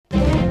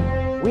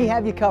We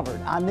have you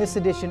covered on this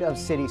edition of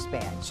City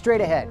Span.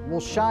 Straight ahead, we'll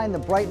shine the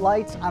bright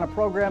lights on a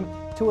program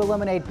to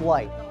eliminate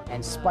blight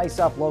and spice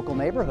up local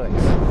neighborhoods.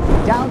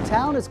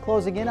 Downtown is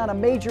closing in on a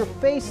major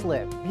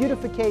facelift,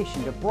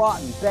 beautification to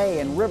Broughton, Bay,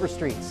 and River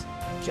Streets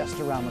just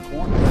around the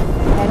corner.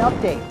 An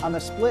update on the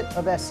split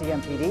of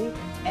SCMPD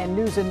and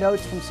news and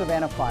notes from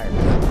Savannah Fire.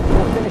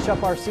 We'll finish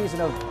up our season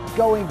of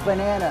Going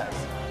Bananas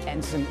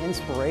and some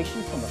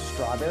inspiration from a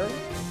strawberry.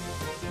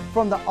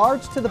 From the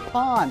arch to the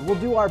pond, we'll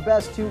do our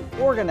best to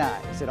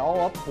organize it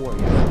all up for you.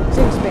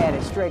 City Span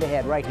is straight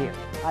ahead right here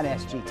on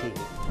SGTV.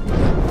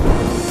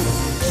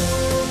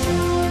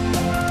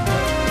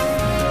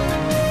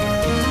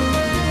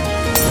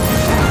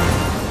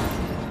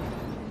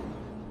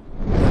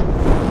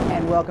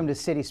 And welcome to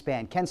City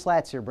Span. Ken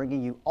Slatz here,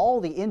 bringing you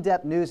all the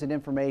in-depth news and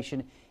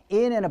information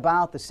in and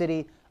about the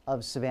city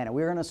of Savannah.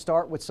 We're going to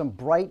start with some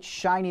bright,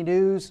 shiny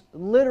news,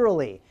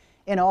 literally.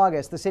 In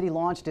August, the city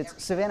launched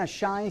its Savannah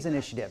Shines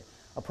initiative,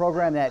 a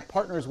program that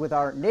partners with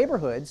our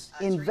neighborhoods,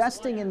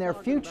 investing in their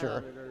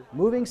future,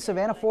 moving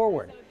Savannah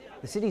forward.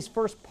 The city's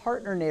first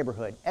partner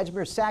neighborhood,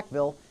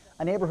 Edgemere-Sackville,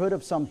 a neighborhood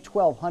of some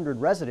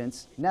 1,200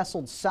 residents,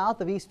 nestled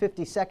south of East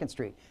 52nd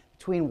Street,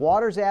 between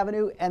Waters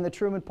Avenue and the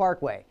Truman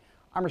Parkway.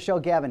 Our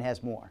Michelle Gavin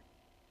has more.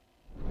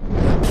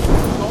 1,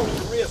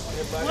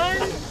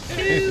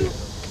 2,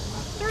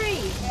 3.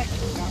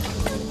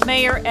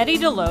 Mayor Eddie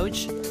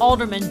DeLoach,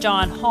 Alderman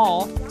John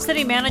Hall,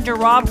 City Manager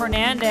Rob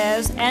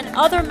Hernandez, and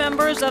other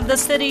members of the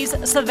city's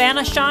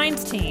Savannah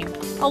Shines team,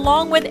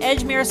 along with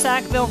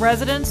Edgemere-Sackville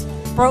residents,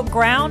 broke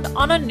ground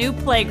on a new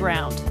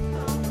playground.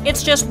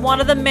 It's just one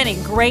of the many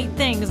great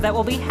things that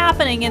will be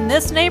happening in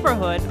this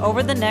neighborhood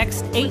over the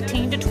next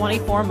 18 to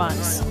 24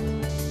 months.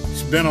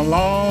 It's been a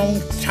long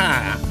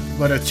time,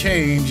 but a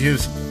change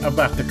is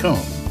about to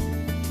come.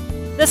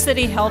 The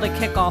city held a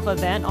kickoff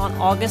event on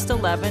August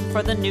 11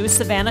 for the new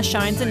Savannah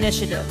Shines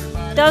initiative.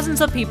 Dozens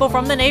of people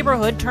from the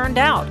neighborhood turned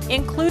out,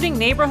 including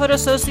Neighborhood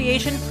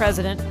Association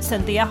President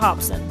Cynthia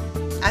Hobson.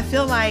 I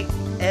feel like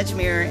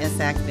Edgemere and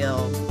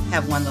Sackville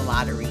have won the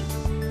lottery.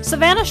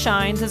 Savannah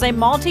Shines is a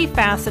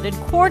multifaceted,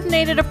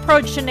 coordinated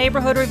approach to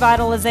neighborhood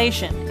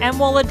revitalization and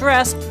will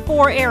address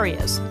 4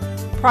 areas: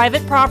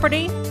 private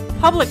property,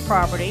 public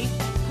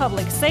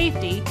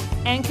safety,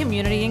 and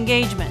community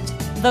engagement.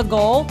 The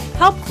goal?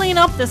 Help clean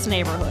up this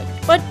neighborhood,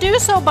 but do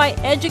so by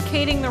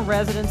educating the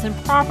residents and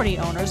property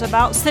owners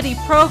about city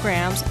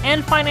programs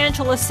and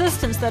financial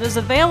assistance that is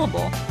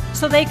available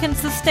so they can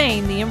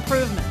sustain the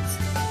improvements.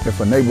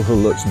 If a neighborhood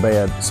looks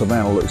bad,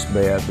 Savannah looks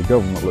bad, the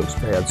government looks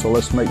bad, so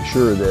let's make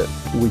sure that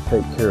we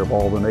take care of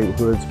all the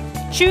neighborhoods.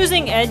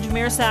 Choosing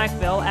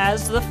Edgemere-Sackville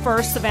as the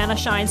first Savannah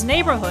Shines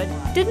neighborhood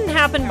didn't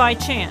happen by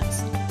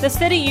chance. The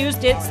city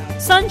used its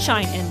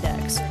Sunshine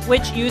Index,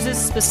 which uses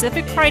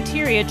specific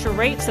criteria to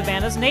rate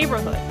Savannah's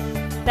neighborhood.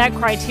 That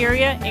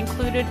criteria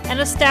included an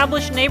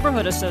established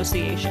neighborhood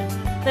association,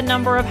 the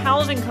number of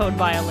housing code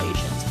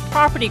violations,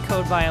 property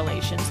code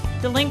violations,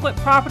 delinquent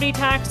property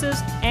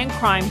taxes, and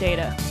crime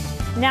data.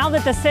 Now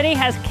that the city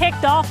has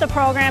kicked off the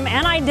program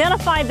and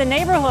identified the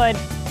neighborhood,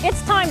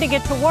 it's time to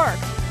get to work.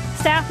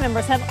 Staff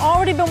members have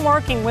already been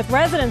working with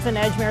residents in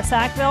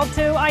Edgemere-Sackville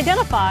to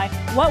identify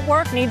what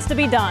work needs to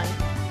be done.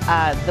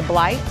 The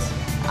blight,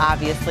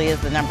 obviously, is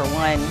the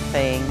 #1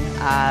 thing.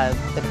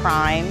 The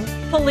crime.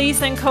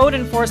 Police and code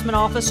enforcement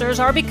officers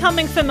are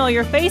becoming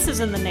familiar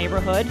faces in the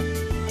neighborhood.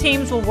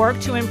 Teams will work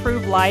to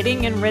improve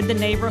lighting and rid the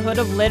neighborhood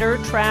of litter,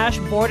 trash,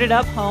 boarded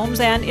up homes,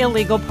 and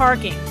illegal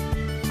parking.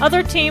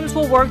 Other teams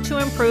will work to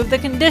improve the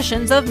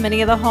conditions of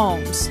many of the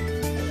homes.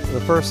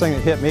 The first thing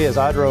that hit me as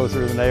I drove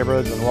through the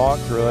neighborhoods and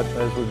walked through it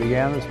as we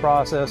began this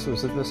process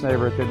was that this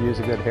neighborhood could use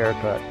a good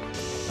haircut.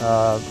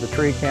 The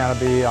tree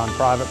canopy on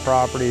private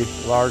property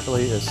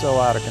largely is so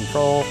out of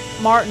control.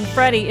 Martin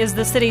Freddy is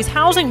the city's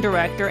housing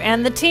director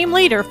and the team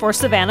leader for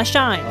Savannah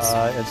Shines.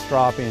 It's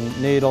dropping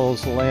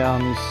needles,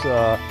 limbs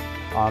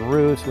on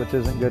roofs, which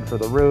isn't good for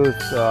the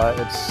roofs.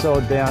 It's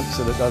so dense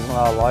that it doesn't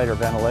allow light or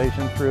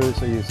ventilation through,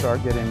 so you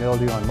start getting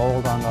mildew and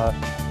mold on the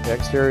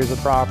exteriors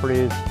of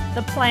properties.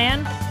 The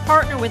plan?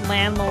 Partner with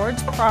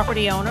landlords,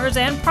 property owners,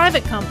 and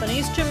private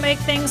companies to make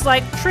things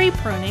like tree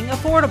pruning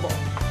affordable.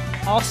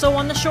 Also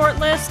on the short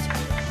list,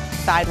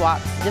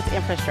 Sidewalks, just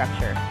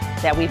infrastructure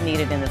that we've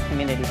needed in this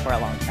community for a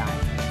long time.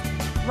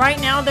 Right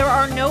now there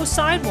are no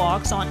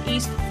sidewalks on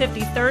East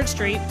 53rd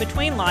Street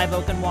between Live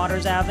Oak and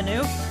Waters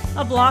Avenue,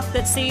 a block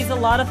that sees a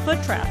lot of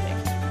foot traffic.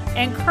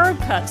 And curb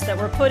cuts that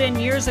were put in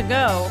years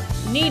ago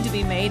need to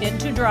be made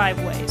into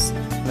driveways.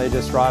 They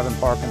just drive and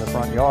park in the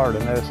front yard,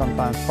 and they're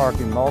sometimes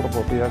parking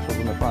multiple vehicles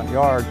in the front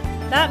yard.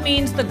 That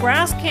means the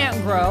grass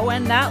can't grow,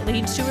 and that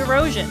leads to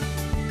erosion.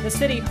 The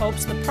city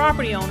hopes the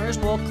property owners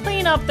will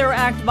clean up their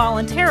act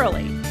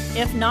voluntarily.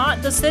 If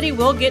not, the city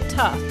will get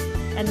tough.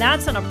 And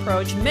that's an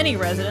approach many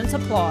residents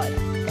applaud.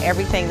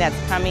 Everything that's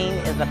coming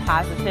is a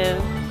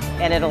positive,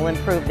 and it'll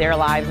improve their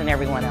lives and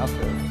everyone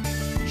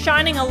else's.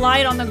 Shining a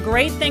light on the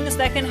great things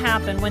that can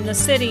happen when the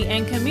city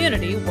and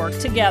community work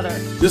together.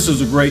 This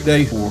is a great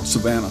day for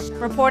Savannah.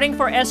 Reporting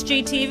for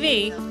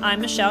SGTV,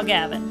 I'm Michelle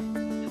Gavin.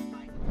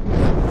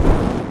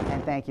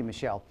 Thank you,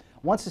 Michelle.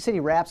 Once the city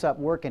wraps up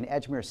work in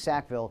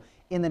Edgemere-Sackville,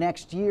 in the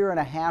next year and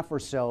a half or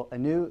so, a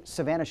new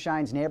Savannah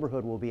Shines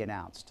neighborhood will be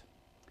announced.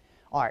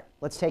 All right,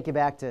 let's take you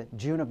back to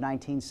June of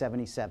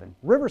 1977.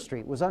 River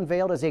Street was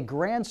unveiled as a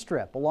grand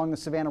strip along the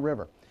Savannah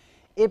River.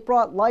 It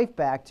brought life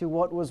back to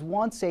what was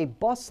once a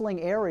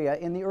bustling area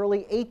in the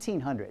early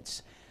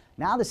 1800s.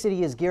 Now the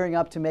city is gearing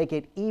up to make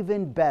it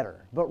even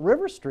better. But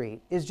River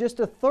Street is just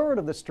a third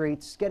of the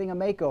streets getting a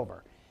makeover.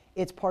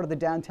 It's part of the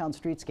Downtown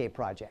Streetscape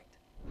Project.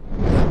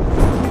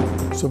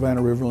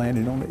 Savannah River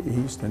landing on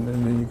the east, and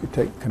then you could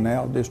take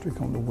Canal District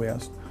on the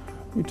west.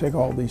 You take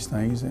all these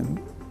things and,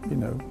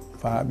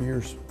 5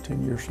 years,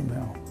 10 years from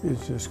now,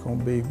 it's just going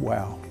to be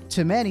wow.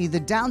 To many, the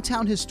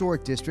Downtown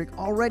Historic District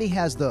already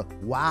has the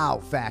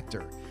wow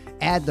factor.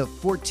 Add the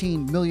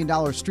 $14 million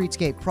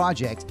streetscape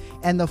project,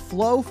 and the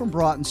flow from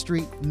Broughton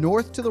Street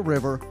north to the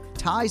river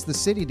ties the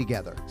city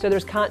together. So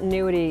there's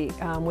continuity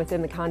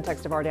within the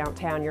context of our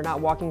downtown. You're not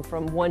walking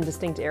from one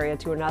distinct area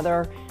to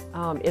another.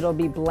 It'll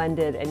be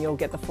blended and you'll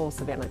get the full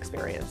Savannah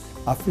experience.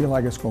 I feel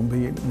like it's going to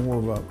be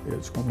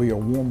it's going to be a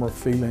warmer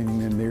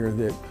feeling in there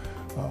that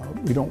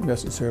we don't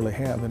necessarily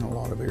have in a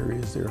lot of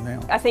areas there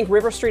now. I think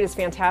River Street is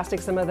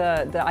fantastic. Some of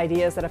the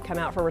ideas that have come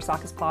out for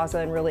Resaca's Plaza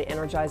and really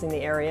energizing the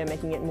area,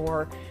 making it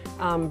more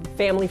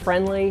family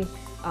friendly,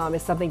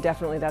 is something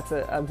definitely that's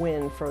a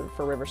win for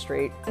River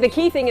Street. The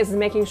key thing is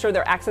making sure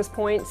there are access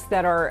points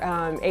that are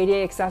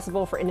ADA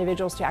accessible for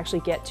individuals to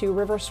actually get to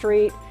River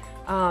Street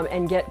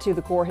and get to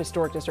the core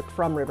historic district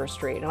from River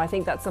Street. And I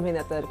think that's something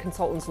that the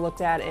consultants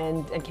looked at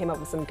and came up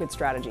with some good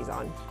strategies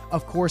on.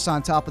 Of course,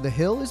 on top of the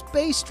hill is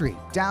Bay Street,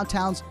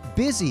 downtown's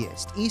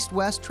busiest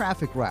east-west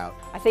traffic route.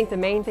 I think the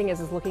main thing is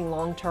looking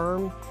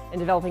long-term and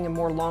developing a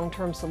more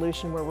long-term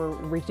solution where we're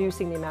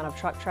reducing the amount of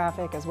truck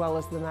traffic as well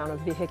as the amount of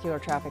vehicular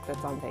traffic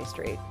that's on Bay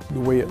Street. The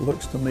way it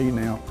looks to me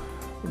now,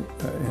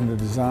 in the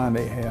design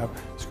they have,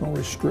 it's going to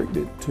restrict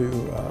it to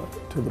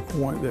the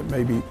point that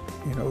maybe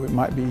it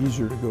might be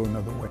easier to go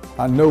another way.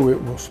 I know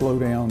it will slow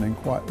down and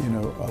quite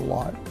a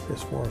lot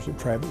as far as the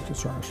traffic is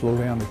concerned. Slow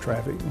down the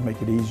traffic and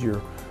make it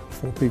easier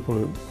for people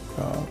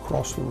to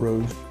cross the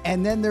roads.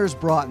 And then there's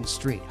Broughton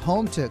Street,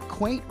 home to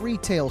quaint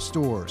retail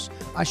stores,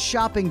 a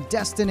shopping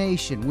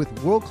destination with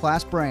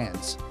world-class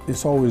brands.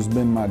 It's always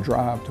been my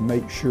drive to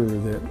make sure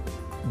that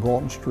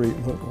Broughton Street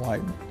looked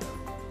like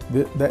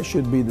that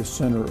should be the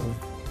center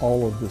of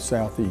all of the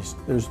Southeast.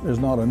 There's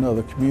not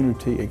another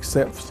community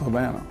except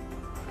Savannah.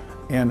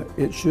 And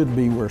it should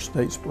be where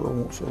Statesboro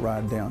wants to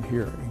ride down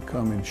here and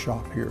come and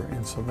shop here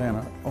in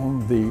Savannah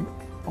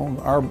on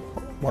our,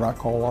 what I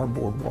call our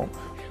boardwalk.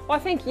 Well,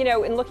 I think,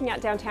 in looking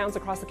at downtowns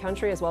across the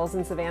country as well as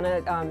in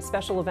Savannah,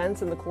 special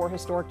events in the core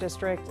historic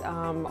district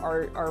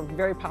are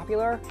very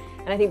popular.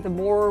 And I think the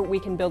more we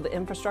can build the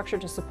infrastructure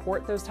to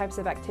support those types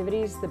of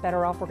activities, the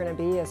better off we're going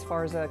to be as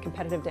far as a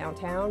competitive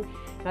downtown.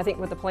 And I think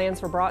with the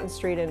plans for Broughton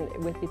Street and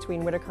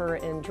between Whitaker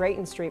and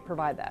Drayton Street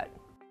provide that.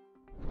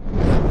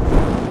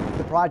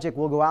 The project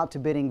will go out to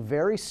bidding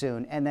very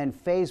soon, and then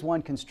Phase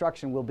 1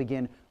 construction will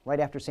begin right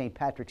after St.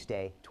 Patrick's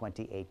Day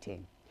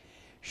 2018.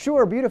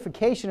 Sure,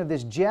 beautification of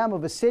this gem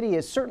of a city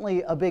is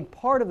certainly a big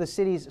part of the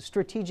city's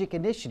strategic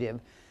initiative.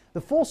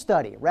 The full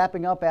study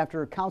wrapping up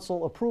after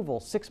council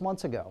approval 6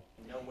 months ago.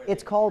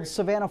 It's called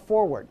Savannah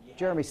Forward.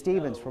 Jeremy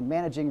Stevens from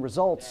Managing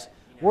Results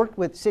worked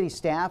with city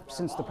staff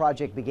since the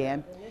project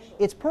began.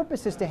 Its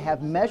purpose is to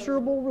have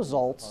measurable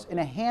results in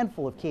a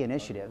handful of key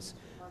initiatives,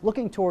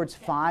 looking towards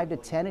 5 to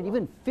 10 and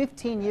even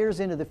 15 years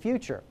into the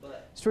future.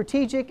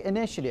 Strategic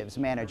Initiatives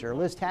Manager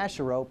Liz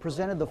Taschereau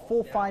presented the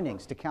full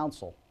findings to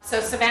council. So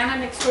Savannah,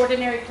 an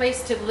extraordinary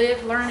place to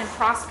live, learn, and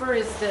prosper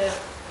is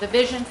the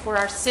vision for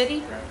our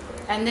city.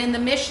 And then the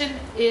mission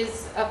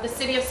of the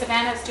City of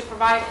Savannah is to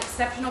provide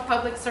exceptional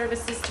public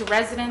services to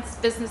residents,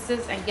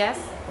 businesses, and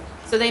guests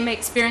so they may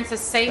experience a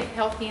safe,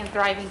 healthy, and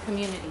thriving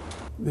community.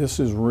 This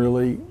is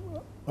really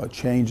a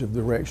change of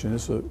direction.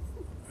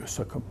 It's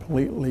a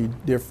completely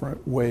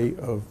different way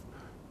of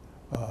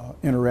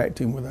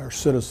interacting with our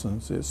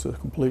citizens. It's a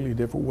completely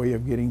different way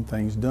of getting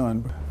things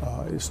done.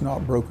 It's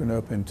not broken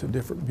up into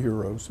different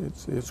bureaus.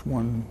 It's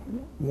one.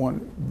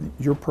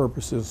 Your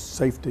purpose is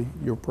safety.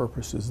 Your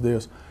purpose is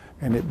this,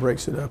 and it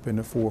breaks it up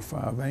into 4 or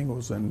 5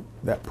 angles. And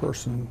that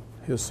person,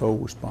 his sole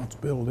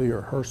responsibility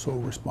or her sole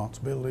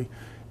responsibility,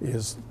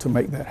 is to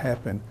make that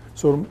happen.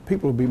 So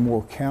people will be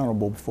more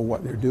accountable for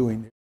what they're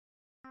doing.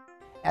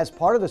 As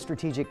part of the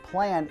strategic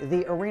plan,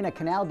 the Arena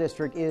Canal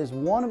District is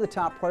one of the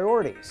top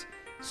priorities.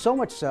 So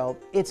much so,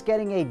 it's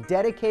getting a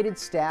dedicated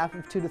staff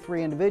of 2 to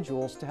 3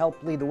 individuals to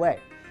help lead the way.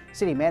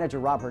 City Manager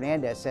Rob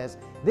Hernandez says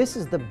this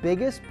is the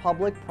biggest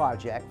public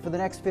project for the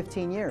next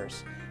 15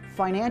 years,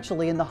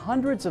 financially in the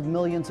hundreds of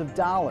millions of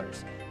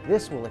dollars.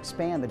 This will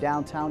expand the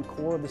downtown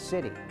core of the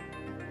city.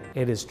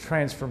 It is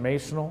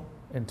transformational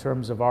in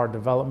terms of our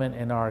development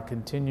and our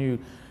continued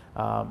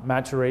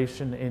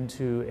maturation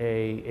into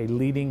a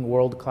leading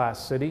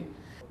world-class city.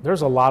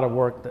 There's a lot of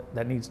work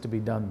that needs to be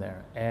done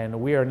there,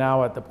 and we are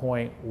now at the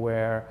point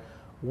where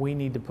we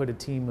need to put a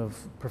team of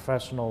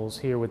professionals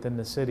here within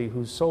the city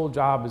whose sole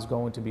job is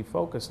going to be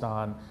focused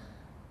on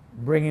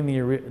bringing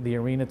the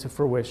arena to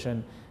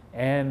fruition,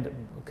 and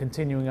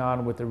continuing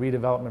on with the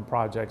redevelopment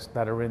projects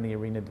that are in the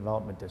arena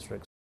development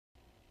districts.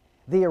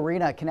 The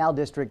Arena Canal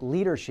District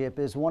leadership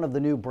is one of the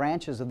new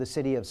branches of the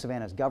City of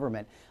Savannah's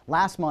government.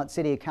 Last month,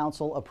 City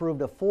Council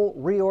approved a full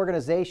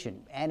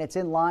reorganization, and it's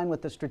in line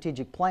with the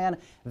strategic plan.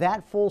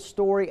 That full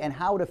story and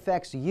how it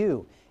affects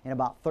you in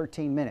about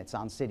 13 minutes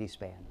on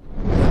CitySpan.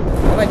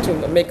 I'd like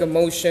to make a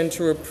motion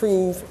to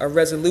approve a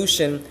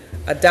resolution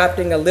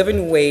adopting a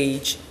living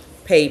wage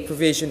pay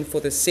provision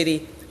for the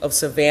City of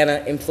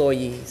Savannah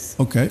employees.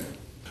 Okay.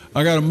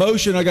 I got a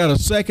motion. I got a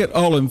second.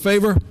 All in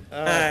favor?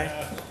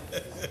 Aye.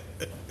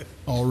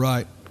 All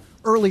right.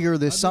 Earlier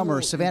this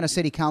summer, Savannah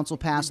City Council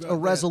passed a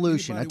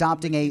resolution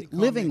adopting a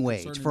living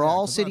wage for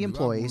all city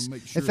employees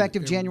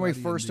effective January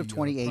 1st of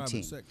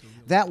 2018.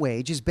 That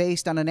wage is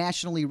based on a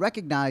nationally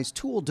recognized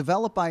tool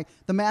developed by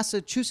the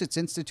Massachusetts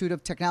Institute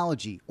of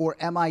Technology, or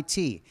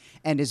MIT,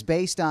 and is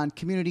based on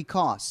community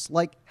costs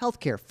like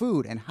healthcare,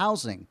 food, and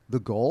housing. The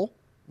goal?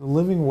 The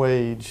living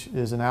wage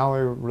is an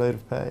hourly rate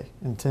of pay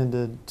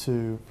intended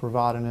to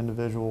provide an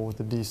individual with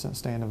a decent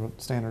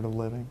standard of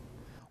living.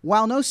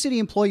 While no city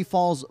employee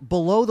falls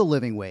below the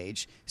living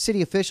wage,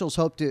 city officials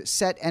hope to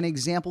set an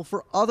example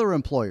for other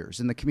employers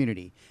in the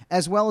community,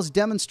 as well as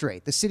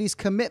demonstrate the city's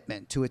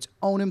commitment to its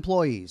own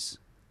employees.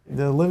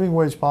 The living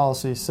wage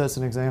policy sets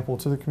an example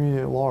to the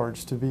community at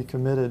large to be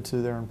committed to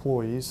their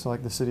employees,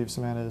 like the City of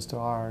Savannah is to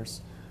ours,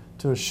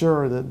 to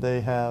assure that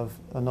they have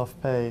enough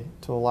pay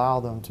to allow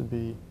them to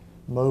be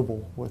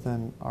mobile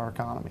within our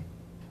economy.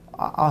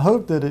 I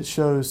hope that it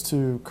shows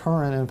to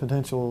current and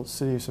potential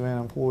City of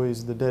Savannah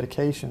employees the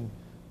dedication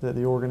that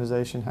the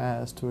organization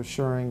has to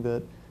assuring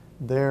that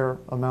their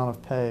amount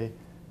of pay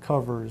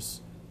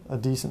covers a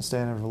decent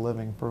standard of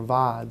living,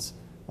 provides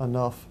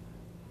enough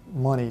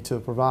money to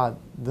provide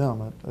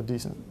them a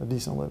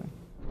decent living.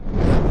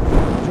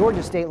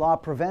 Georgia state law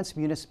prevents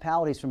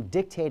municipalities from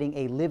dictating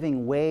a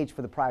living wage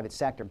for the private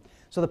sector,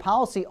 so the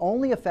policy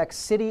only affects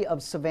City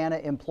of Savannah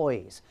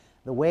employees.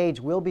 The wage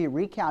will be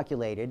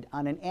recalculated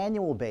on an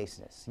annual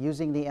basis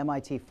using the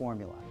MIT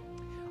formula.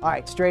 All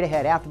right, straight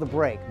ahead after the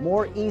break,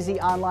 more easy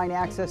online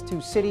access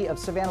to City of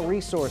Savannah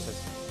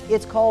resources.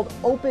 It's called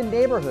Open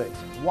Neighborhoods,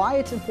 why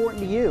it's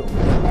important to you.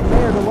 And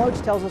Mayor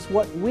DeLoach tells us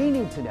what we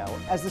need to know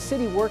as the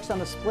city works on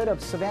the split of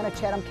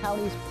Savannah-Chatham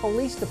County's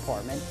police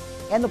department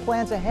and the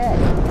plans ahead.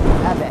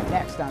 Have that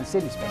next on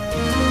CitySpan.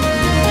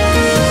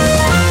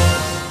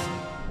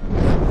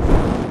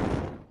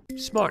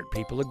 Smart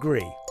people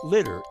agree.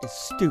 Litter is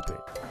stupid.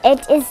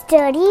 It is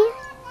dirty.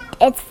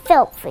 It's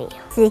filthy.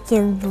 They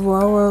can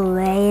blow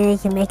away, they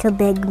can make a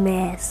big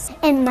mess.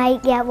 It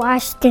might get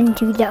washed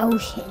into the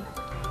ocean.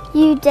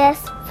 You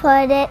just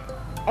put it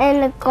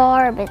in the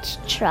garbage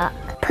truck.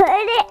 Put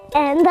it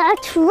in the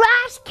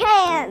trash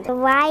can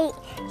right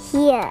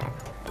here.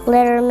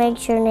 Litter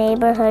makes your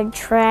neighborhood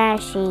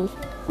trashy.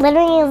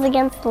 Littering is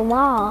against the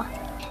law.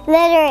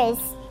 Litter is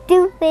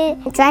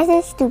stupid. It drives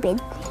us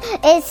stupid.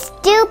 It's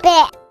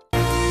stupid.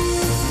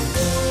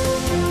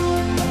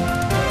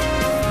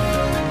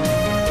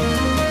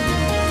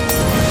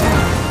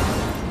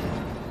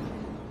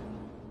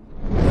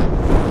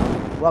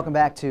 Welcome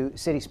back to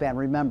CitySpan.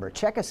 Remember,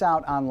 check us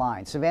out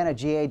online,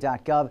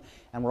 savannahga.gov,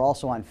 and we're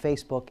also on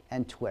Facebook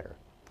and Twitter.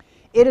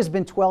 It has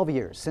been 12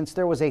 years since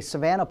there was a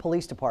Savannah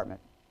Police Department.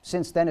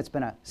 Since then, it's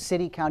been a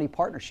city-county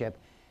partnership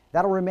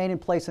that'll remain in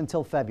place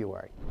until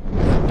February.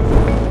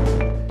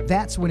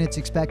 That's when it's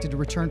expected to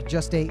return to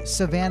just a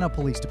Savannah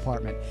Police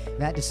Department.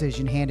 That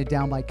decision handed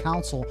down by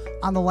council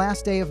on the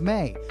last day of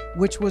May,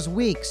 which was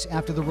weeks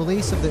after the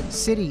release of the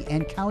city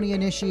and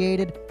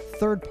county-initiated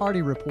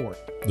third-party report.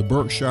 The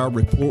Berkshire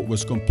report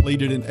was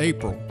completed in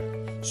April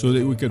so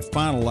that we could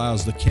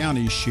finalize the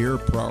county's share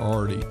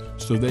priority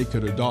so they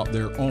could adopt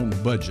their own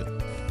budget.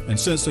 And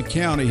since the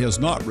county has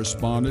not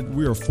responded,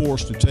 we are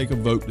forced to take a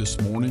vote this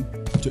morning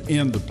to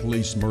end the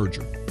police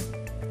merger.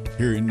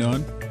 Hearing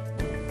none,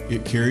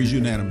 it carries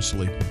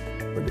unanimously.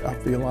 I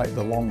feel like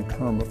the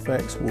long-term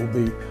effects will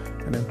be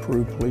an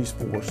improved police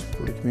force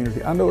for the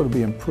community. I know it'll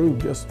be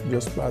improved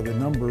just by the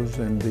numbers,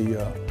 and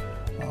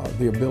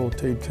the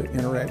ability to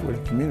interact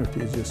with the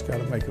community has just got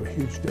to make a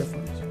huge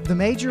difference. The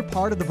major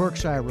part of the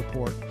Berkshire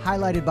report,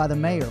 highlighted by the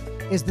mayor,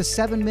 is the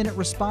 7-minute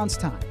response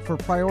time for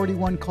Priority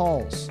 1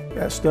 calls.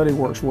 That study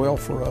works well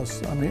for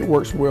us. I mean, it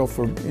works well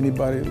for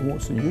anybody that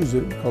wants to use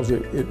it because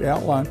it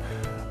outlines,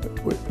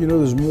 you know,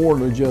 there's more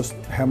than just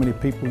how many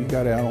people you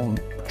got out on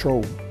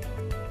patrol.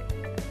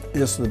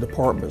 It's the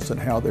departments and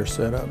how they're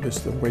set up. It's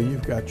the way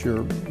you've got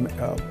your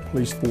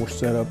police force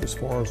set up as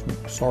far as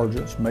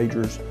sergeants,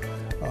 majors,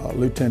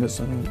 lieutenants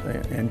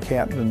and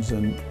captains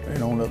and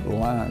on up the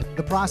line.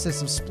 The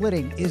process of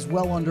splitting is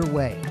well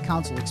underway.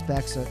 Council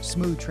expects a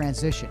smooth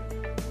transition.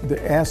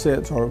 The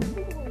assets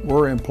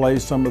were in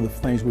place, some of the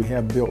things we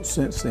have built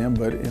since then,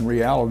 but in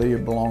reality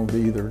it belonged to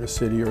either the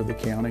city or the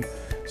county.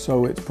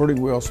 So it's pretty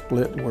well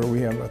split where we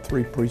have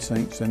 3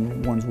 precincts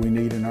and ones we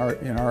need in our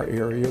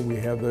area. We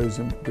have those,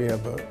 and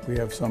we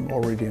have some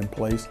already in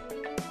place.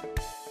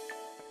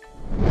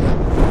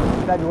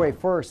 February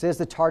 1st is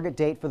the target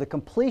date for the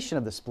completion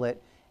of the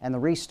split and the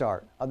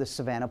restart of the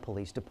Savannah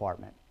Police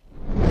Department.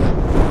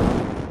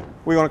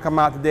 We're going to come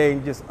out today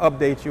and just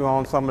update you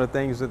on some of the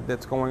things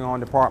that's going on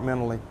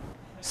departmentally.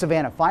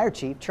 Savannah Fire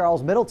Chief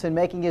Charles Middleton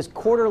making his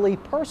quarterly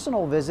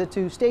personal visit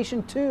to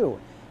Station 2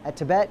 at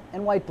Tibet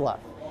and White Bluff.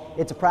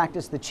 It's a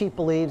practice the chief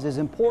believes is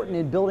important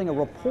in building a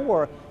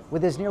rapport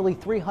with his nearly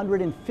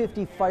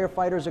 350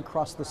 firefighters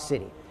across the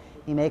city.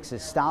 He makes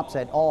his stops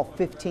at all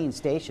 15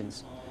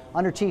 stations.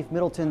 Under Chief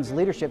Middleton's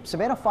leadership,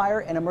 Savannah Fire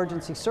and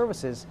Emergency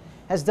Services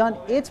has done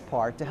its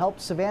part to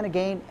help Savannah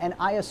gain an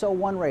ISO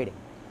 1 rating.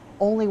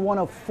 Only one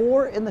of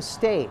 4 in the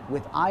state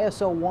with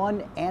ISO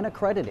 1 and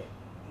accredited.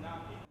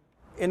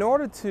 In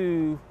order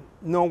to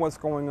know what's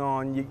going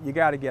on, you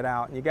got to get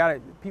out.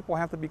 People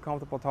have to be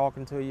comfortable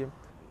talking to you.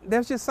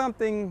 There's just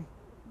something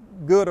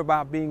good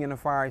about being in a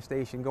fire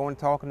station, going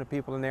talking to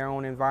people in their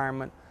own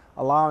environment,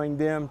 allowing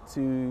them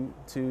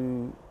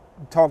to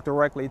talk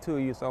directly to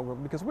you. So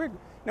because we're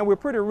a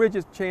pretty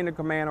rigid chain of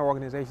command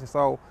organization,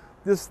 so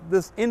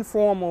this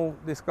informal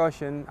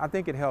discussion, I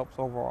think it helps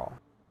overall.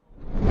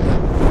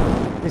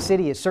 The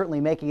city is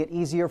certainly making it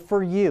easier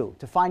for you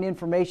to find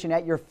information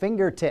at your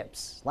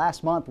fingertips.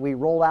 Last month, we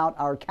rolled out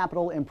our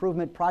Capital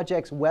Improvement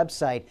Project's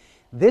website.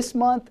 This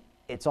month,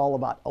 it's all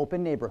about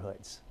open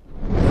neighborhoods.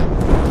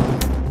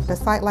 A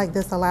site like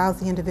this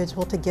allows the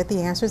individual to get the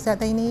answers that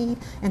they need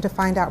and to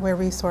find out where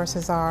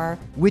resources are.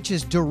 Which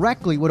is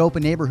directly what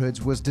Open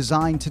Neighborhoods was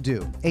designed to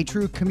do, a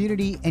true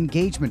community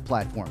engagement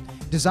platform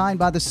designed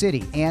by the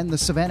city and the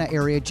Savannah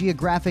Area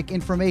Geographic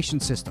Information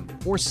System,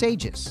 or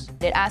SAGES.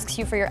 It asks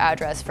you for your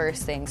address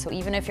first thing, so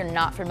even if you're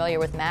not familiar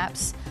with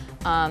maps,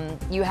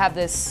 you have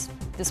this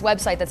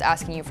website that's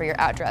asking you for your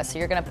address. So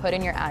you're going to put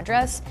in your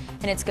address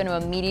and it's going to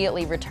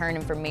immediately return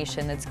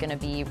information that's going to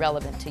be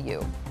relevant to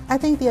you. I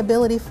think the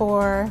ability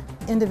for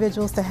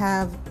individuals to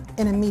have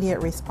an immediate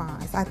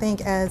response. I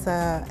think as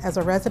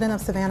a resident of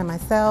Savannah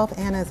myself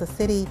and as a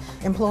city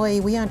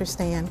employee, we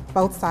understand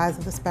both sides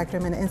of the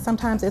spectrum, and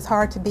sometimes it's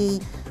hard to be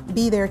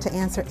there to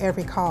answer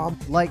every call.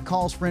 Like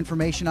calls for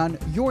information on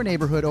your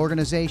neighborhood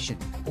organization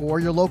or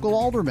your local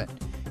alderman.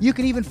 You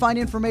can even find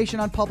information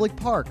on public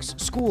parks,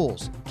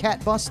 schools,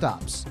 CAT bus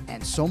stops,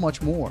 and so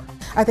much more.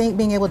 I think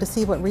being able to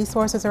see what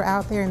resources are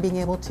out there and being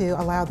able to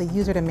allow the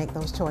user to make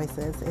those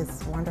choices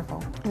is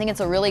wonderful. I think it's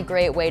a really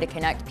great way to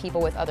connect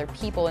people with other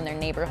people in their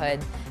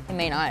neighborhood who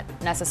may not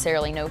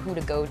necessarily know who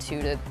to go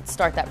to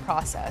start that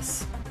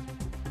process.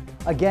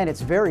 Again, it's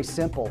very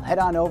simple. Head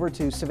on over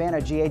to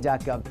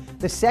savannahga.gov.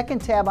 The second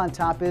tab on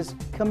top is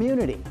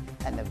Community,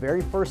 and the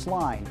very first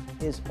line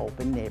is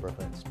Open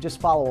Neighborhoods. Just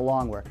follow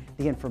along where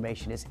the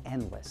information is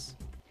endless.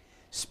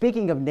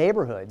 Speaking of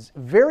neighborhoods,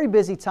 very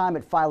busy time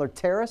at Filer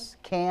Terrace,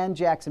 Cannes,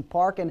 Jackson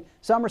Park, and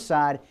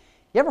Summerside.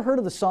 You ever heard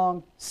of the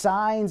song,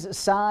 Signs,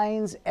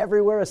 Signs,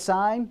 Everywhere a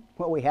Sign?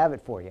 Well, we have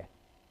it for you.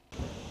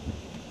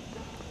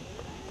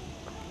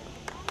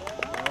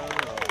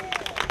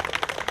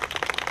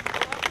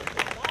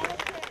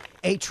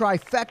 A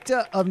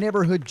trifecta of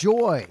neighborhood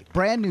joy.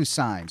 Brand new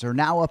signs are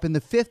now up in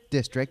the 5th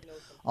District.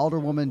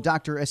 Alderwoman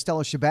Dr.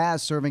 Estella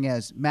Shabazz serving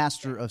as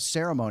Master of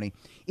Ceremony.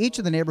 Each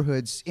of the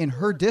neighborhoods in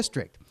her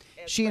district.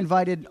 She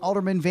invited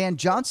Alderman Van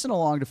Johnson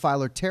along to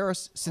Filer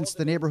Terrace since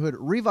the neighborhood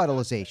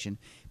revitalization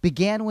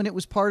began when it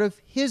was part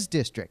of his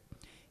district.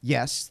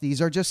 Yes,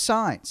 these are just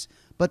signs,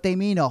 but they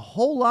mean a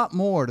whole lot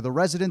more to the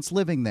residents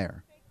living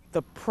there.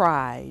 The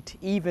pride,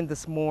 even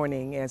this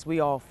morning, as we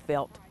all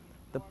felt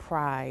the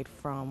pride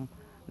from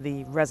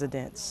the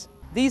residents.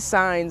 These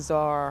signs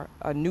are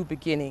new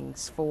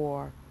beginnings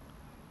for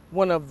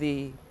one of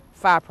the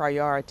 5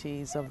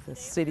 priorities of the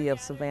City of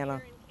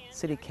Savannah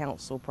City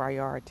Council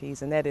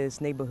priorities, and that is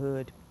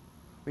neighborhood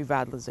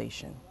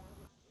revitalization.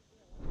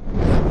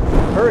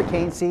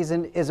 Hurricane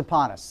season is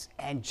upon us,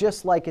 and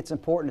just like it's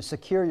important to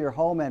secure your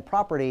home and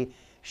property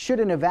should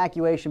an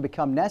evacuation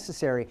become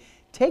necessary,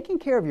 taking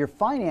care of your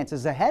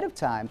finances ahead of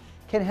time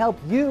can help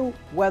you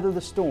weather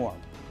the storm.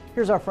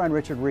 Here's our friend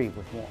Richard Reeve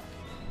with more.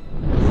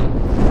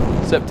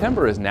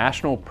 September is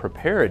National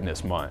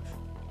Preparedness Month.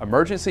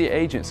 Emergency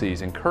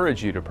agencies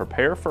encourage you to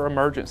prepare for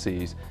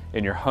emergencies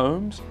in your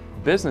homes,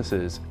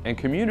 businesses, and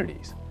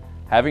communities.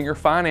 Having your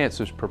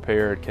finances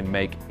prepared can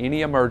make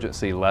any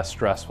emergency less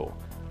stressful.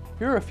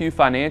 Here are a few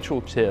financial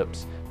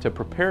tips to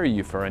prepare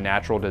you for a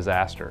natural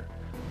disaster.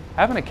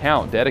 Have an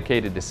account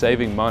dedicated to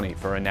saving money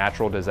for a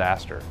natural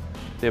disaster.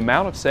 The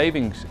amount of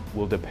savings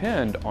will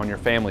depend on your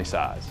family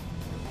size.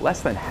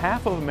 Less than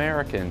half of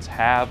Americans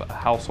have a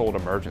household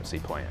emergency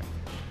plan.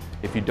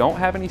 If you don't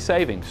have any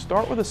savings,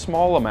 start with a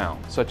small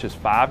amount, such as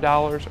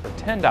 $5 or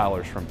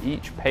 $10 from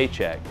each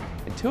paycheck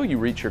until you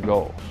reach your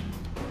goal.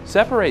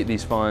 Separate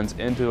these funds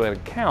into an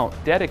account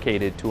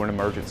dedicated to an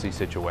emergency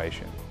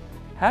situation.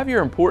 Have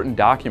your important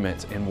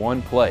documents in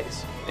one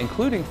place,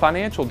 including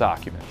financial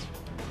documents.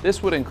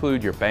 This would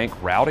include your bank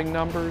routing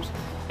numbers,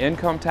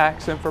 income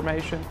tax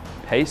information,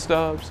 pay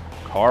stubs,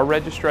 car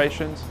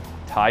registrations,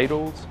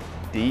 titles,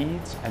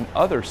 deeds, and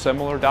other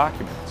similar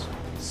documents.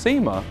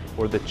 SEMA,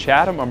 or the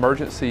Chatham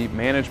Emergency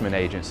Management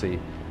Agency,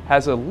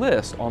 has a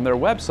list on their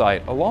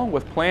website along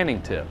with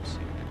planning tips.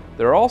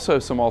 There are also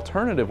some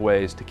alternative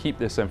ways to keep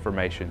this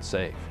information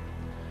safe.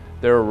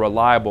 There are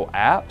reliable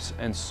apps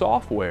and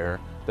software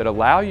that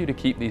allow you to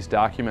keep these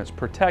documents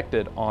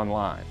protected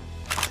online.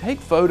 Take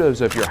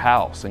photos of your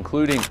house,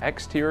 including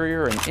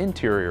exterior and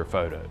interior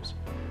photos.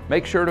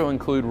 Make sure to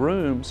include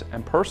rooms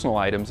and personal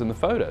items in the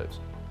photos.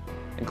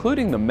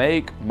 Including the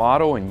make,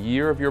 model, and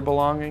year of your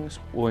belongings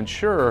will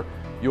ensure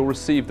you'll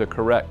receive the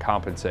correct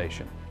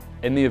compensation.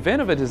 In the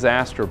event of a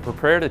disaster,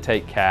 prepare to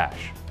take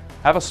cash.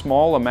 Have a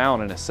small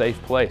amount in a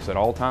safe place at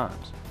all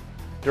times.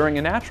 During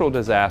a natural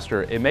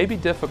disaster, it may be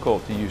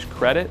difficult to use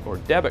credit or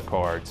debit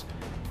cards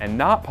and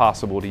not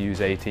possible to use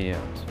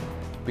ATMs.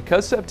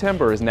 Because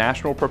September is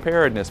National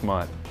Preparedness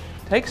Month,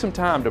 take some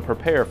time to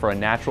prepare for a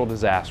natural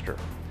disaster.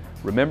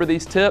 Remember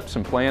these tips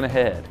and plan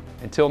ahead.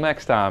 Until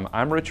next time,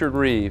 I'm Richard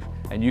Reeve,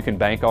 and you can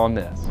bank on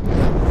this.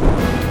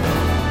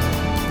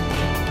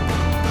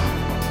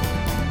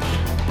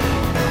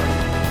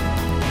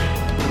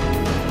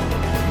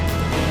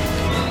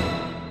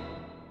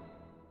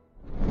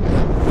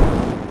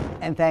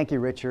 And thank you,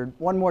 Richard.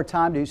 One more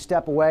time to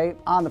step away.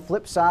 On the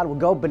flip side, we'll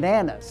go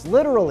bananas,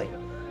 literally.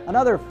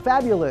 Another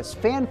fabulous,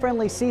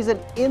 fan-friendly season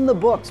in the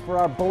books for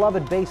our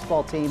beloved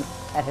baseball team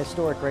at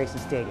historic Grayson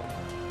Stadium.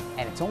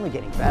 And it's only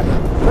getting better.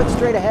 Look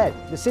straight ahead.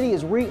 The city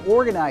is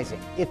reorganizing.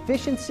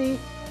 Efficiency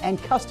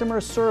and customer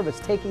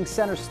service taking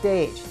center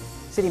stage.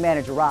 City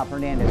Manager Rob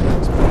Hernandez will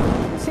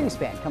explain. The City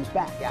Span comes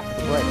back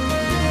after the break.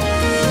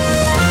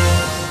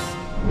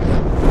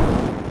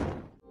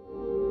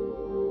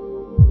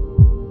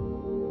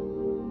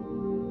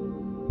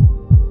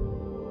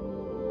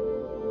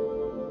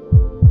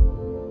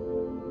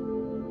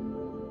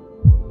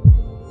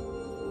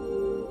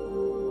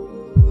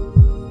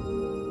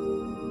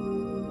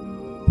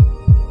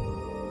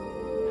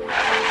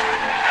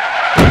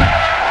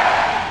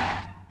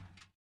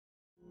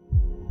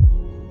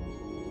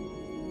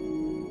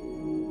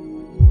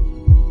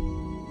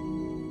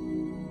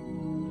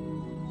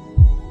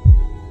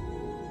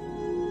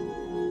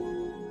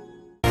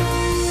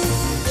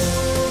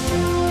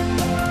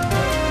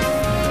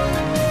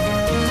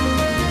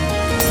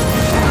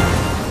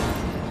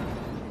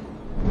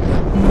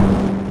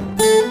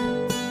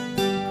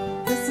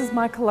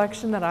 My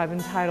collection that I've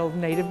entitled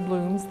Native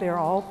Blooms. They're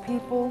all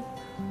people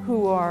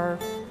who are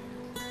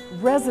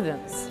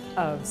residents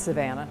of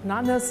Savannah,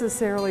 not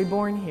necessarily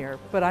born here,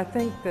 but I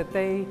think that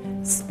they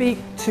speak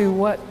to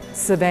what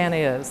Savannah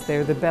is.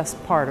 They're the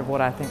best part of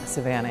what I think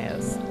Savannah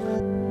is.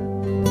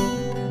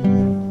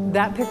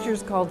 That picture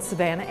is called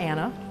Savannah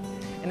Anna,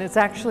 and it's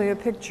actually a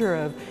picture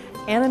of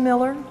Anna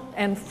Miller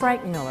and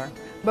Frank Miller,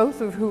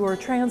 both of who are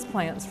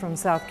transplants from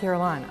South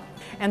Carolina.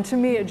 And to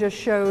me, it just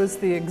shows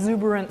the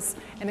exuberance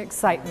and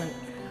excitement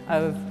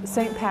of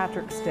St.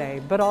 Patrick's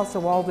Day, but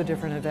also all the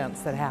different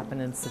events that happen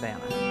in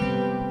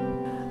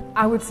Savannah.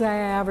 I would say I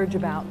average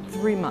about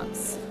 3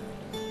 months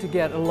to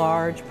get a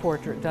large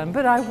portrait done,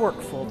 but I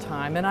work full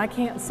time, and I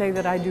can't say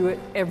that I do it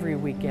every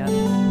weekend.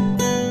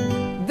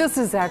 This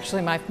is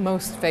actually my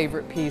most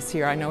favorite piece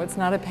here. I know it's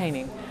not a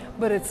painting,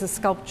 but it's a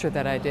sculpture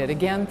that I did,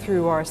 again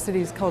through our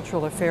city's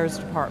Cultural Affairs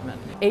Department.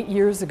 8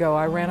 years ago,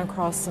 I ran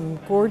across some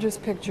gorgeous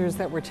pictures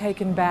that were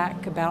taken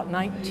back about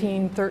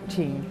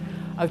 1913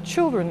 of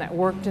children that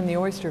worked in the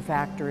oyster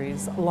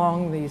factories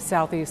along the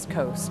southeast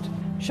coast.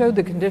 Showed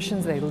the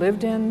conditions they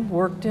lived in,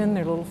 worked in,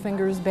 their little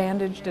fingers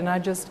bandaged, and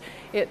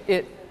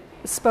it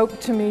spoke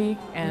to me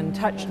and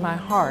touched my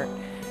heart.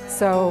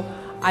 So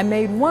I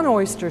made one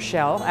oyster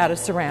shell out of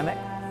ceramic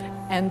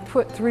and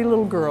put 3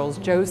 little girls,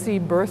 Josie,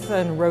 Bertha,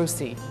 and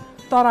Rosie.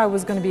 Thought I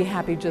was going to be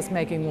happy just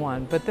making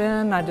one, but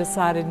then I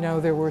decided no,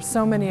 there were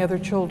so many other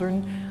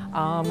children.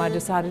 I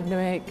decided to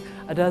make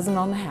a dozen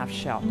on the half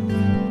shell.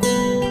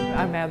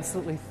 I'm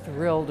absolutely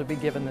thrilled to be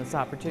given this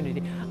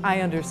opportunity.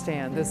 I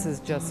understand this is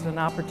just an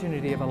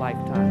opportunity of a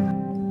lifetime.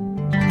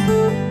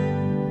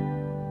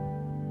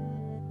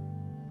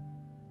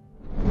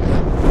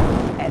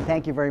 And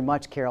thank you very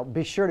much, Carol.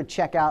 Be sure to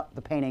check out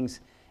the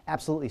paintings.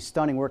 Absolutely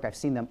stunning work. I've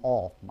seen them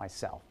all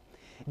myself.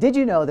 Did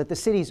you know that the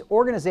city's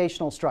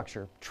organizational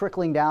structure,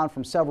 trickling down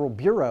from several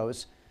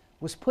bureaus,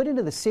 was put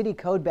into the city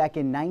code back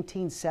in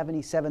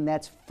 1977?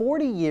 That's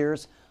 40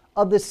 years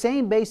of the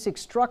same basic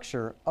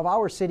structure of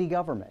our city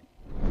government.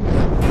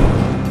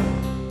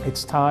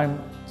 It's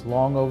time, it's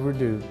long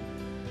overdue,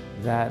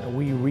 that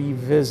we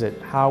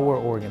revisit how we're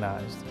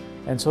organized.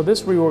 And so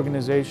this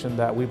reorganization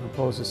that we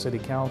propose to City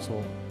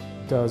Council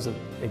does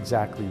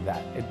exactly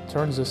that. It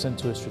turns us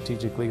into a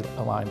strategically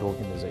aligned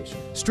organization.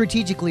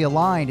 Strategically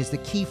aligned is the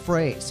key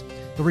phrase.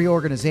 The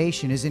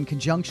reorganization is in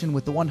conjunction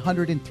with the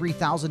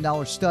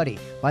 $103,000 study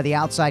by the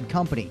outside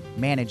company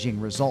Managing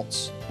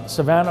Results.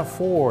 Savannah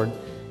Forward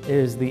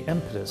is the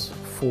impetus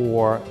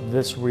for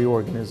this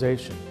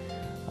reorganization.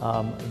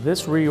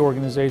 This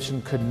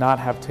reorganization could not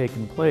have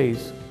taken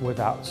place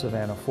without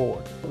Savannah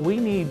Forward. We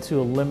need to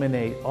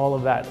eliminate all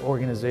of that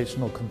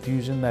organizational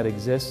confusion that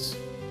exists.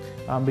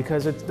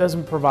 because it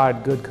doesn't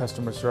provide good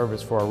customer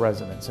service for our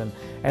residents.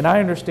 And I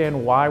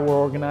understand why we're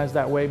organized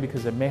that way,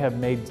 because it may have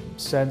made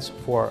sense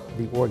for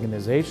the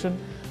organization,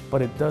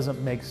 but it doesn't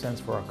make sense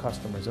for our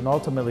customers. And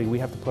ultimately, we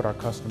have to put our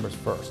customers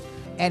first.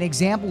 An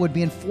example would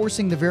be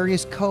enforcing the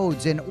various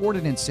codes and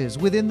ordinances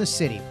within the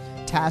city,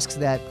 tasks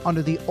that,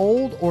 under the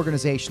old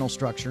organizational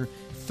structure,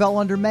 fell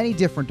under many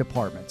different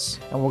departments.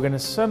 And we're going to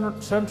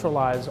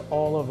centralize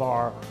all of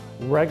our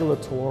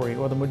regulatory,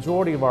 or the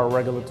majority of our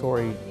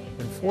regulatory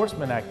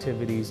enforcement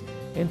activities,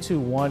 into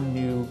one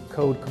new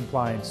code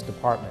compliance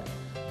department.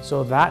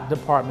 So that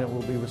department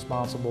will be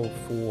responsible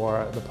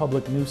for the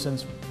public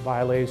nuisance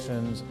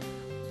violations,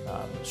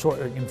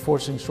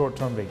 enforcing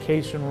short-term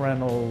vacation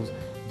rentals,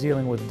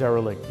 dealing with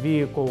derelict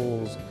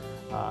vehicles,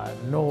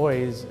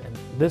 noise. And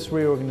this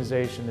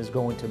reorganization is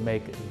going to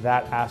make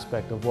that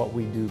aspect of what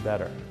we do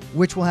better.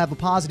 Which will have a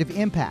positive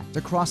impact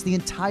across the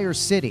entire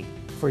city.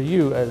 For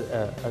you as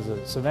a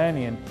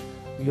Savannian,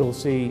 you'll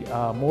see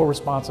more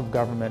responsive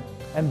government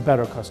and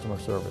better customer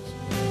service.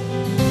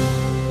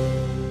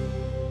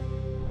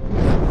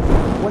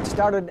 What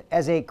started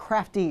as a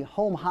crafty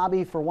home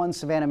hobby for one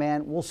Savannah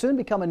man will soon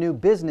become a new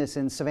business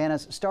in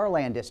Savannah's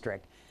Starland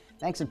District,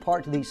 thanks in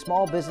part to the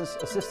Small Business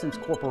Assistance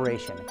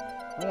Corporation.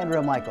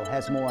 Leandria Michael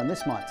has more on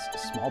this month's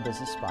Small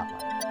Business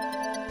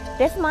Spotlight.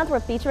 This month we're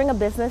featuring a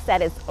business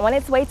that is on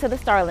its way to the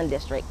Starland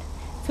District.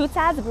 Two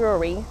Tides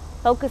Brewery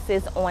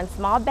focuses on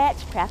small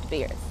batch craft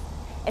beers.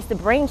 It's the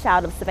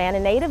brainchild of Savannah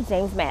native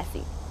James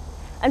Massey.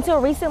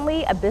 Until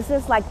recently, a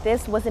business like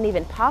this wasn't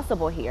even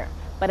possible here,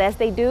 but as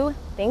they do,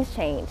 things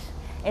change.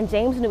 And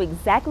James knew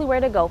exactly where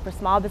to go for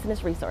small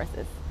business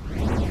resources.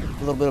 A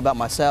little bit about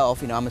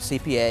myself, I'm a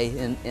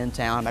CPA in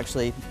town. I'm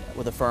actually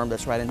with a firm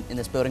that's right in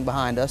this building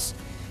behind us,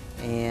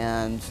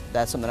 and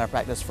that's something I've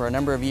practiced for a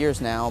number of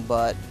years now,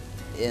 but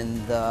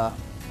in the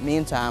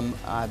meantime,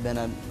 I've been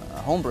a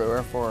home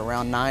brewer for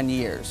around 9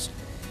 years,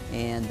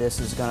 and this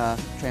is going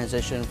to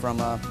transition from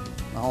a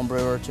home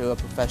brewer to a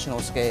professional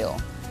scale.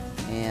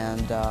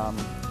 And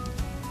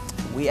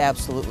we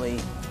absolutely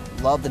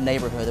love the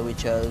neighborhood that we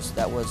chose.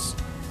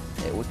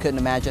 We couldn't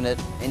imagine it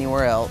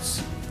anywhere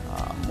else.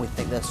 We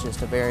think that's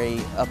just a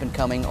very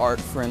up-and-coming,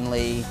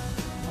 art-friendly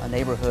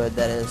neighborhood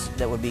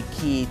that would be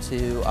key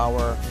to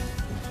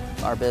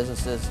our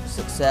business's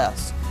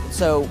success.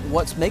 So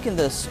what's making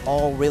this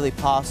all really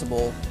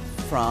possible,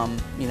 from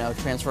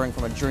transferring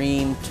from a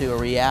dream to a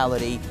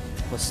reality,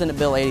 was Senate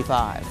Bill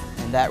 85,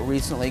 and that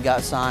recently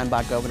got signed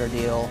by Governor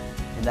Deal,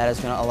 and that is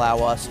going to allow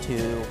us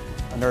to,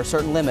 under a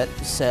certain limit,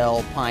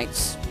 sell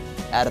pints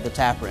out of the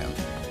tap room.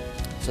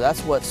 So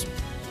that's what's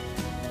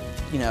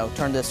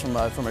turned this from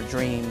a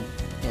dream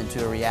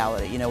into a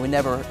reality.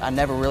 I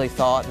never really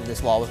thought that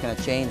this law was going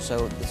to change,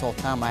 so this whole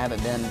time I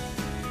haven't been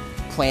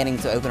planning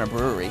to open a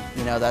brewery.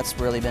 That's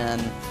really been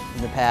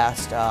in the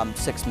past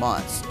 6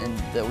 months, and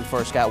that we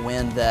first got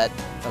wind that,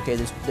 okay,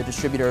 the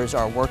distributors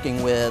are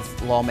working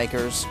with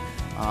lawmakers.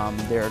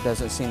 There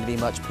doesn't seem to be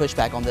much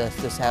pushback on this.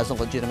 This has a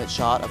legitimate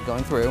shot of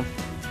going through,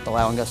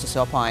 allowing us to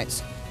sell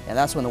pints, and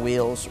that's when the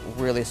wheels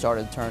really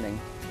started turning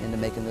into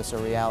making this a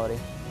reality.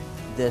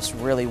 This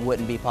really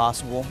wouldn't be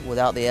possible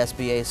without the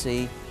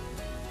SBAC.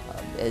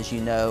 As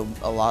you know,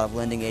 a lot of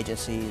lending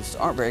agencies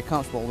aren't very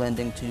comfortable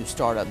lending to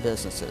startup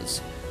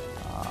businesses.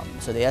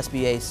 So the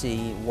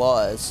SBAC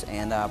was,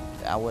 and I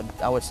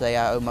would say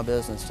I owe my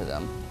business to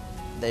them.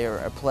 They are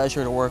a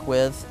pleasure to work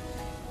with,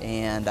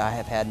 and I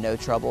have had no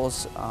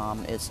troubles.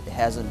 It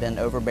hasn't been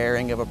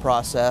overbearing of a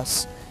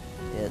process.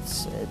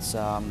 It's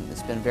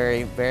been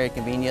very, very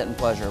convenient and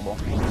pleasurable.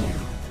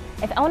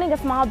 If owning a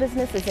small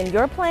business is in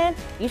your plan,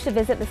 you should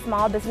visit the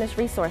Small Business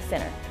Resource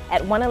Center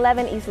at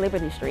 111 East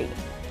Liberty Street,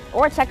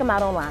 or check them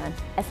out online,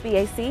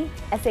 sbacsav.com.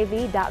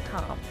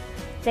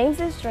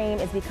 James's dream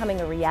is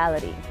becoming a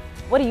reality.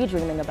 What are you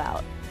dreaming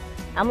about?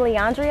 I'm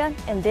Leandria,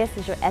 and this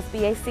is your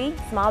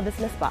SBAC Small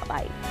Business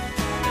Spotlight.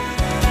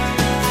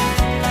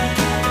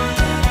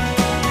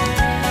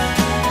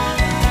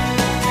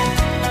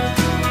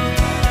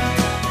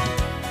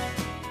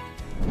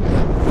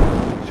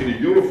 See, the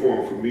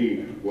uniform for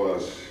me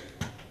was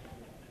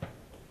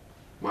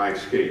my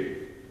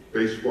escape.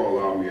 Baseball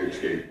allowed me to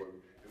escape.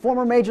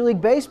 Former Major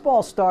League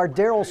Baseball star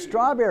Darryl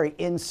Strawberry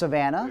in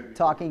Savannah,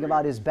 talking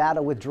about his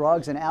battle with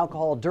drugs and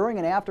alcohol during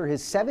and after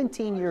his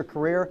 17-year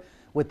career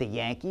with the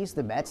Yankees,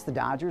 the Mets, the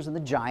Dodgers, and the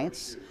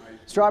Giants.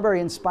 Strawberry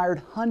inspired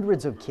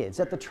hundreds of kids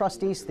at the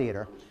Trustees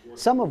Theater,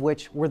 some of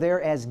which were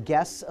there as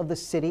guests of the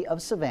City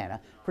of Savannah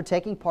for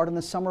taking part in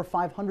the Summer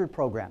 500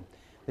 program.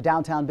 The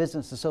Downtown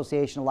Business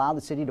Association allowed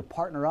the city to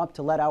partner up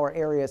to let our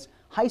area's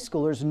high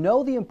schoolers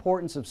know the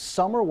importance of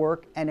summer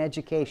work and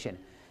education.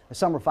 The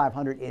Summer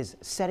 500 is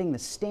setting the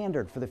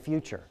standard for the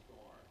future.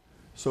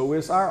 So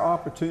it's our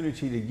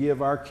opportunity to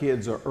give our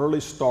kids an early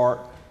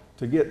start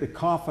to get the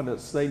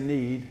confidence they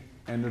need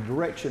and the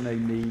direction they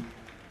need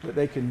that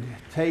they can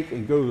take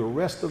and go the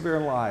rest of their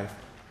life.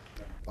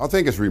 I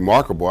think it's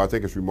remarkable. I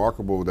think it's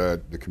remarkable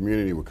that the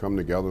community would come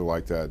together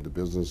like that. The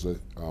business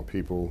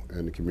people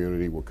and the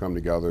community will come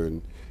together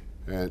and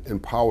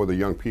empower the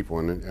young people.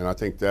 And I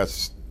think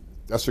that's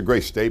That's a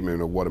great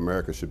statement of what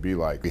America should be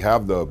like. We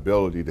have the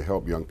ability to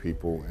help young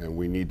people, and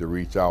we need to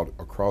reach out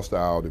across the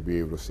aisle to be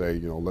able to say,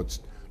 you know,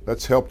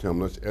 let's help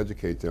them, let's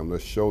educate them,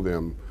 let's show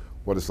them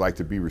what it's like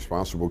to be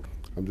responsible.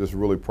 I'm just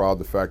really proud of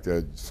the fact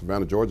that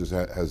Savannah, Georgia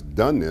has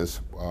done this,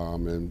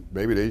 and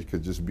maybe they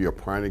could just be a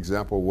prime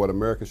example of what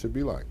America should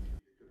be like.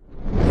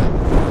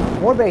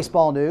 More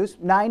baseball news.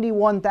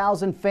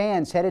 91,000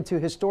 fans headed to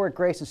historic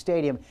Grayson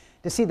Stadium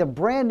to see the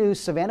brand new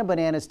Savannah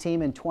Bananas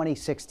team in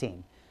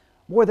 2016.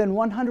 More than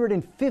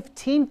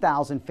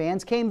 115,000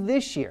 fans came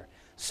this year.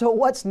 So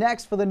what's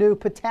next for the new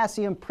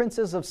Potassium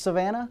Princes of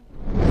Savannah?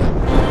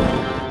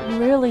 I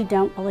really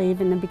don't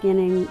believe in the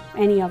beginning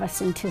any of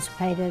us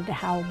anticipated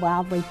how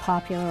wildly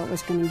popular it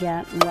was going to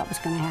get and what was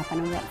going to happen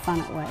and what fun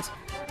it was.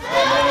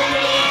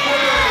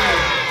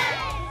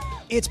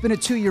 It's been a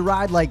two-year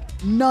ride like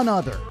none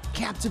other,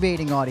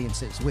 captivating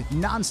audiences with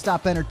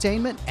nonstop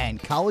entertainment and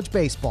college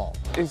baseball.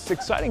 It's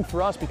exciting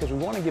for us because we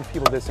want to give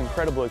people this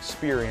incredible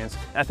experience,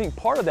 and I think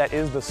part of that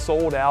is the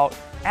sold-out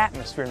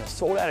atmosphere and the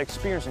sold-out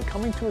experience, and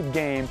coming to a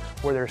game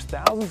where there's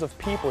thousands of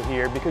people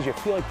here because you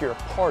feel like you're a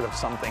part of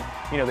something.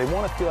 You know, they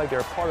want to feel like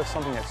they're a part of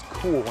something that's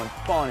cool and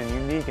fun and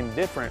unique and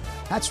different.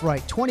 That's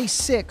right,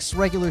 26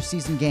 regular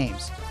season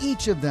games,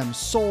 each of them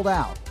sold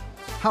out.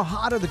 How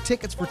hot are the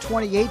tickets for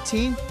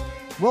 2018?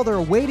 Well, there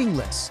are waiting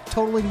lists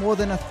totaling more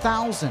than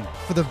 1,000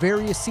 for the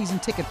various season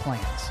ticket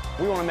plans.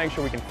 We want to make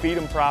sure we can feed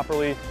them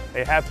properly.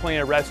 They have plenty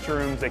of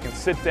restrooms. They can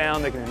sit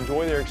down. They can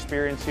enjoy their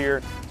experience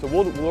here. So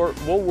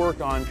we'll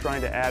work on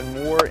trying to add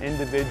more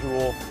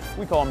individual,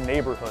 we call them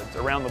neighborhoods,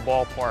 around the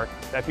ballpark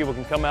that people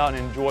can come out and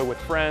enjoy with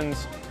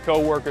friends,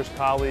 co-workers,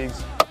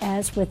 colleagues.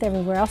 As with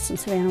everywhere else in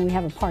Savannah, we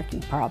have a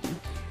parking problem.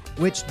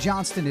 Which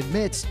Johnston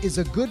admits is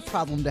a good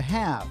problem to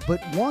have,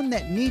 but one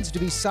that needs to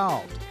be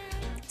solved.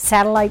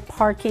 Satellite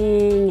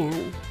parking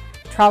and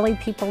trolley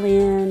people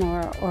in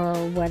or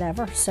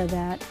whatever, so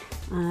that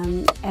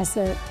as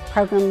the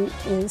program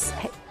is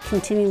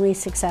continually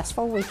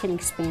successful, we can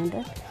expand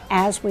it.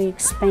 As we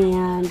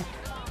expand,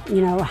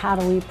 you know, how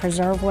do we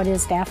preserve what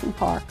is Daphne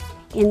Park?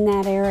 In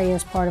that area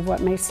is part of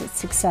what makes it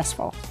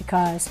successful,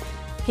 because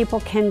people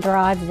can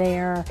drive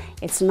there.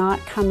 It's not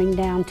coming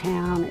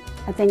downtown.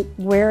 I think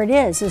where it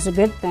is a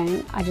good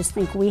thing. I just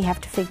think we have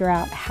to figure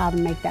out how to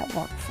make that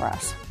work for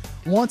us.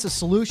 Once a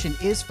solution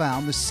is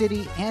found, the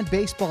city and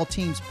baseball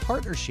team's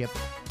partnership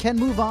can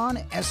move on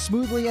as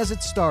smoothly as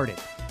it started.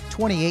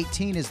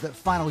 2018 is the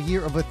final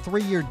year of a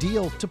 3-year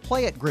deal to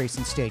play at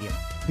Grayson Stadium.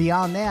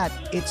 Beyond that,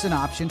 it's an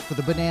option for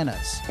the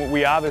Bananas.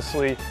 We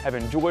obviously have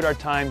enjoyed our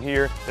time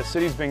here. The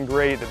city's been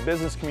great. The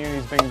business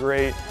community's been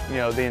great. You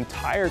know, the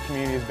entire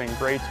community has been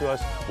great to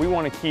us. We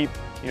want to keep,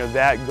 you know,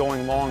 that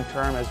going long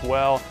term as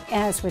well.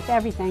 As with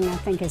everything, I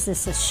think, is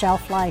this a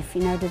shelf life?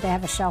 You know, do they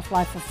have a shelf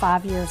life of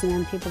 5 years and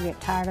then people get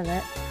tired of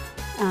it?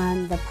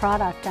 And the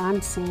product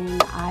I'm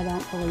seeing, I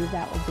don't believe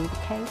that would be the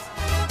case.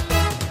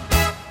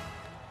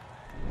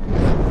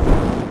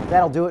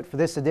 That'll do it for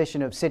this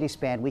edition of City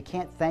Span. We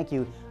can't thank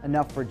you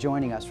enough for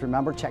joining us.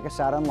 Remember, check us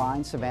out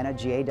online,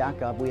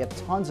 savannahga.gov. We have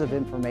tons of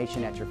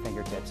information at your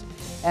fingertips.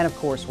 And of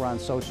course, we're on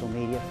social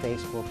media,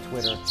 Facebook,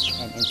 Twitter,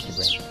 and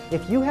Instagram.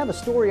 If you have a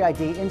story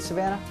ID in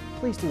Savannah,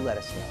 please do let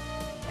us know.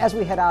 As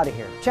we head out of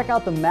here, check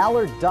out the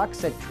Mallard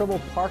Ducks at Tribble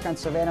Park on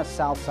Savannah's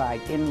south side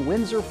in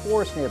Windsor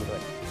Forest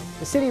neighborhood.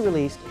 The city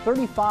released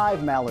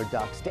 35 Mallard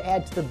Ducks to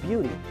add to the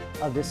beauty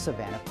of this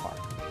Savannah park.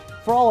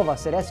 For all of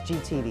us at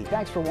SGTV,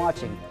 thanks for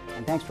watching,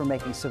 and thanks for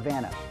making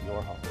Savannah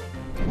your home.